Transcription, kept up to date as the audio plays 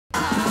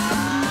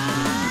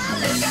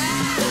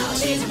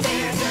Hey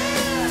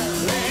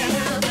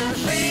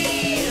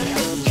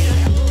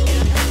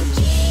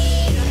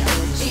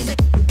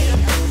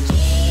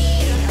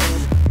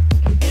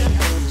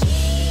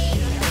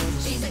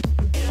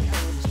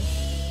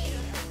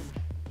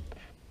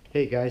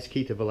guys,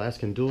 Keith of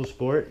Alaskan Dual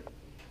Sport,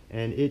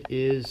 and it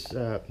is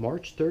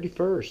March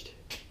 31st,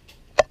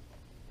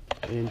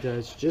 and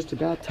it's just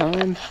about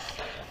time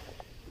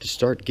to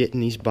start getting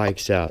these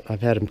bikes out.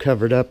 I've had them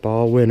covered up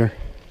all winter.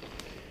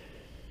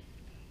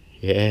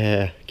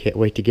 Yeah, can't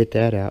wait to get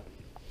that out.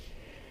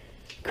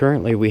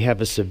 Currently we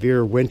have a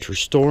severe winter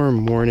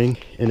storm warning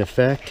in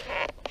effect.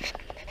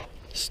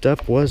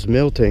 Stuff was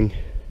melting.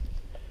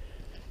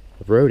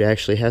 The road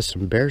actually has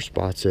some bare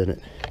spots in it.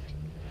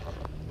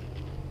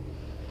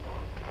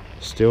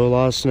 Still a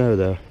lot of snow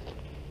though.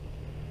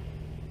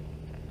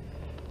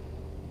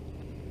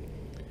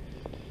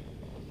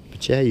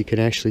 But yeah, you can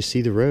actually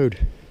see the road.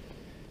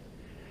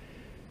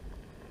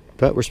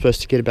 But we're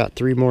supposed to get about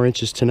 3 more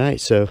inches tonight,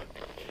 so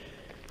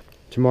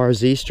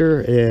tomorrow's Easter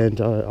and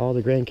all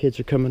the grandkids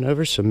are coming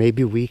over, so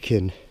maybe we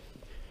can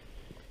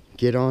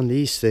get on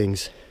these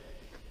things.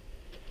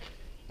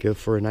 Go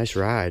for a nice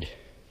ride.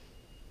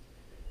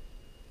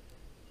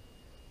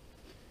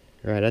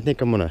 Alright, I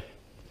think I'm gonna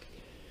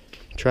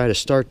try to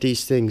start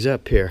these things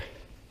up here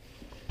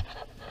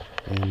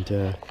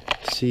and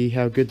see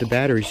how good the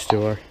batteries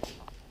still are.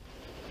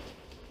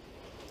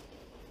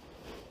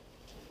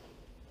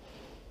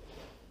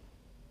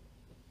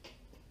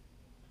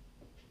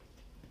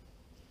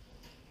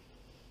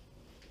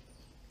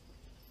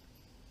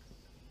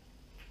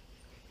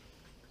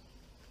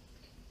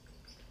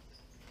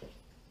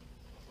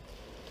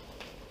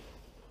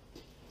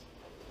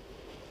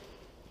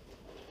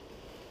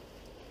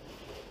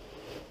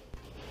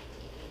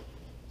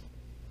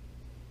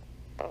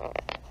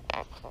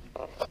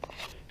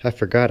 I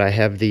forgot I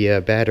have the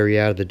battery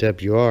out of the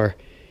WR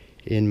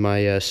in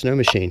my snow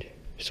machine,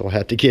 so I'll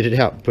have to get it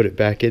out and put it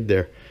back in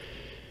there.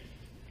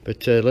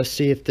 But let's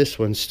see if this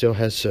one still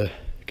has a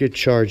good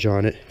charge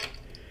on it.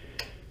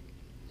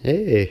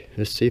 Hey,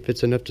 let's see if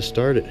it's enough to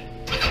start it.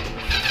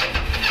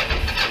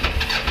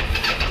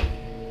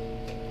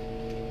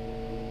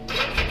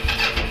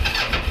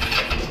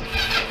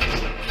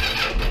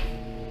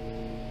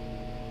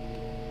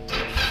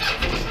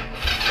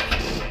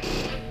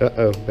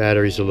 Uh-oh,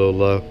 battery's a little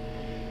low.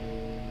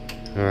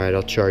 Alright,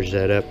 I'll charge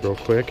that up real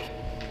quick.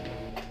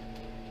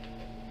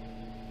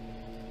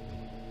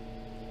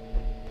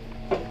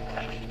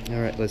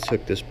 Alright, let's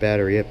hook this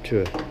battery up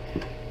to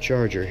a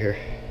charger here.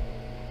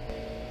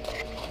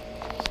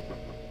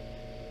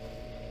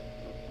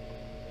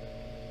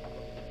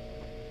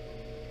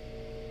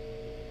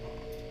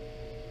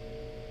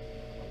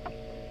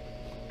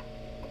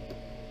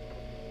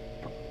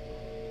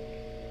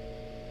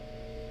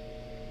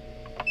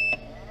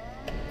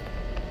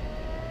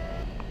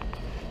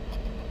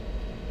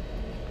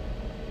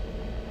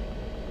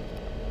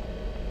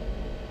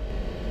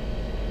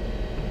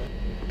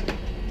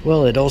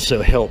 Well, it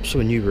also helps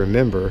when you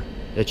remember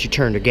that you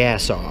turn the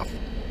gas off.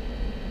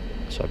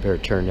 So I better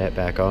turn that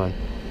back on.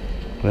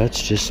 Well,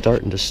 it's just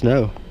starting to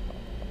snow.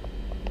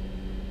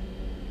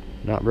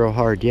 Not real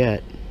hard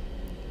yet.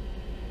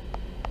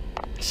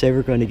 Say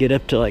we're going to get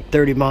up to like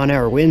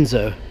 30-mile-an-hour winds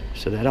though,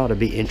 so that ought to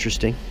be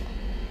interesting.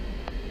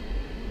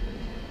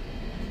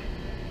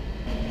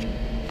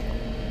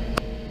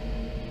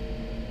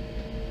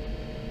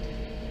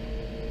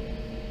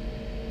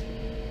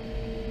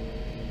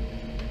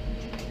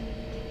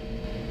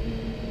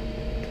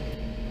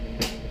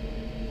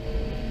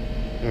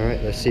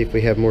 Alright, let's see if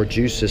we have more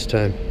juice this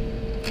time.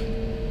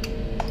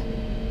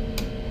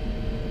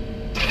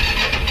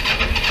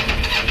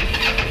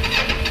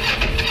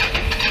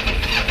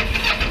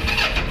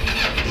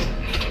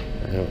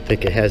 I don't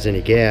think it has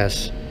any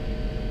gas.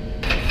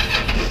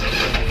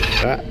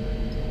 Well,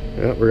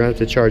 we're going to have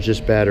to charge this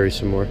battery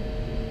some more.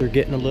 They're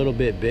getting a little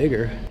bit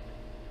bigger.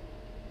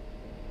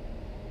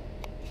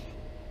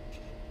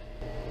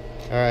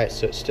 Alright,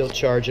 so it's still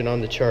charging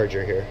on the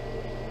charger here.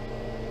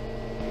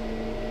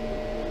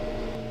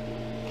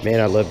 Man,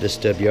 I love this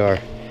WR.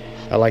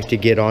 I like to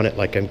get on it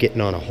like I'm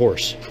getting on a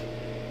horse.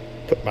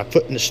 Put my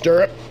foot in the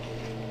stirrup.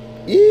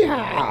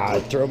 Yeah,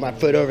 throw my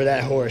foot over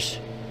that horse.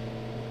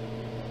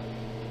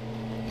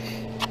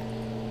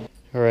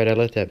 Alright, I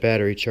let that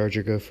battery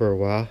charger go for a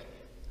while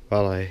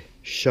I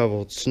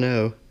shoveled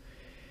snow.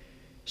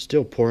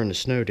 Still pouring the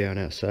snow down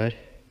outside.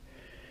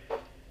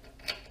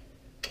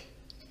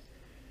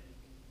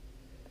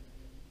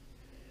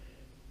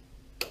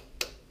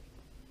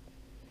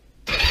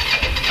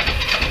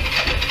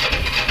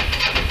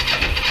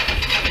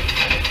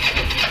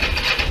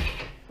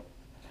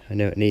 I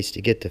know it needs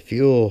to get the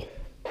fuel.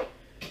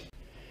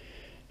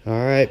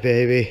 Alright,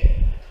 baby.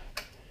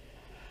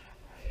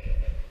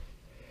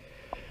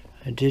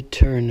 I did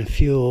turn the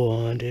fuel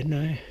on, didn't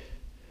I?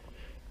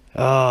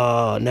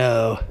 Oh,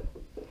 no.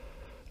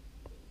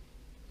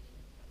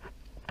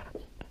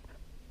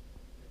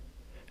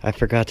 I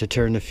forgot to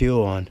turn the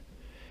fuel on.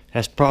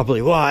 That's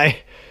probably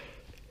why.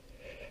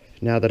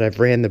 Now that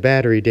I've ran the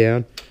battery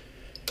down.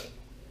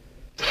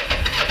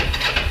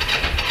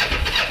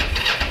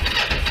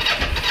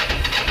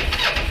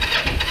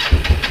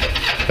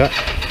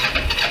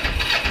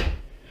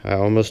 I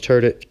almost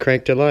heard it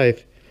crank to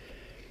life.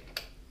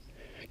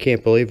 I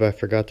can't believe I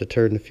forgot to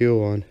turn the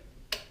fuel on.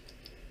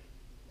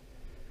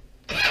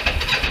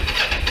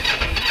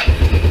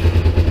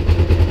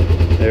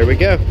 There we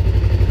go.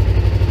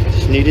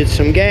 Just needed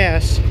some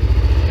gas.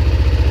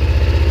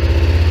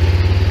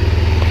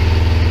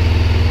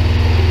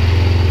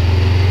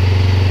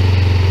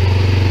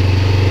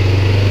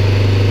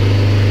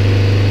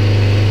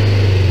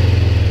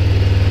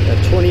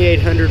 Got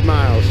 2,800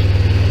 miles.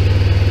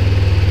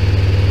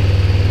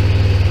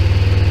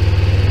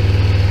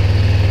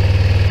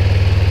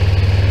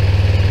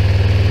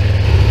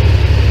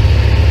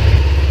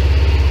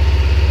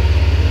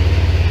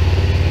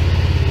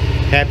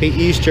 Happy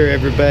Easter,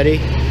 everybody.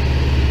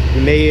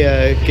 We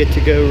may get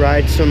to go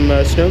ride some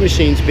snow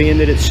machines, being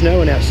that it's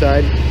snowing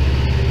outside.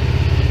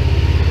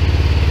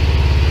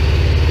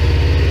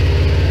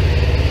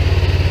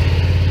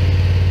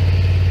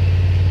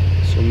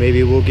 So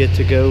maybe we'll get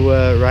to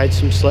go ride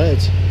some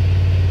sleds.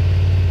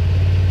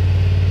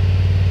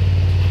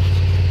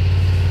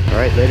 All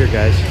right, later,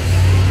 guys.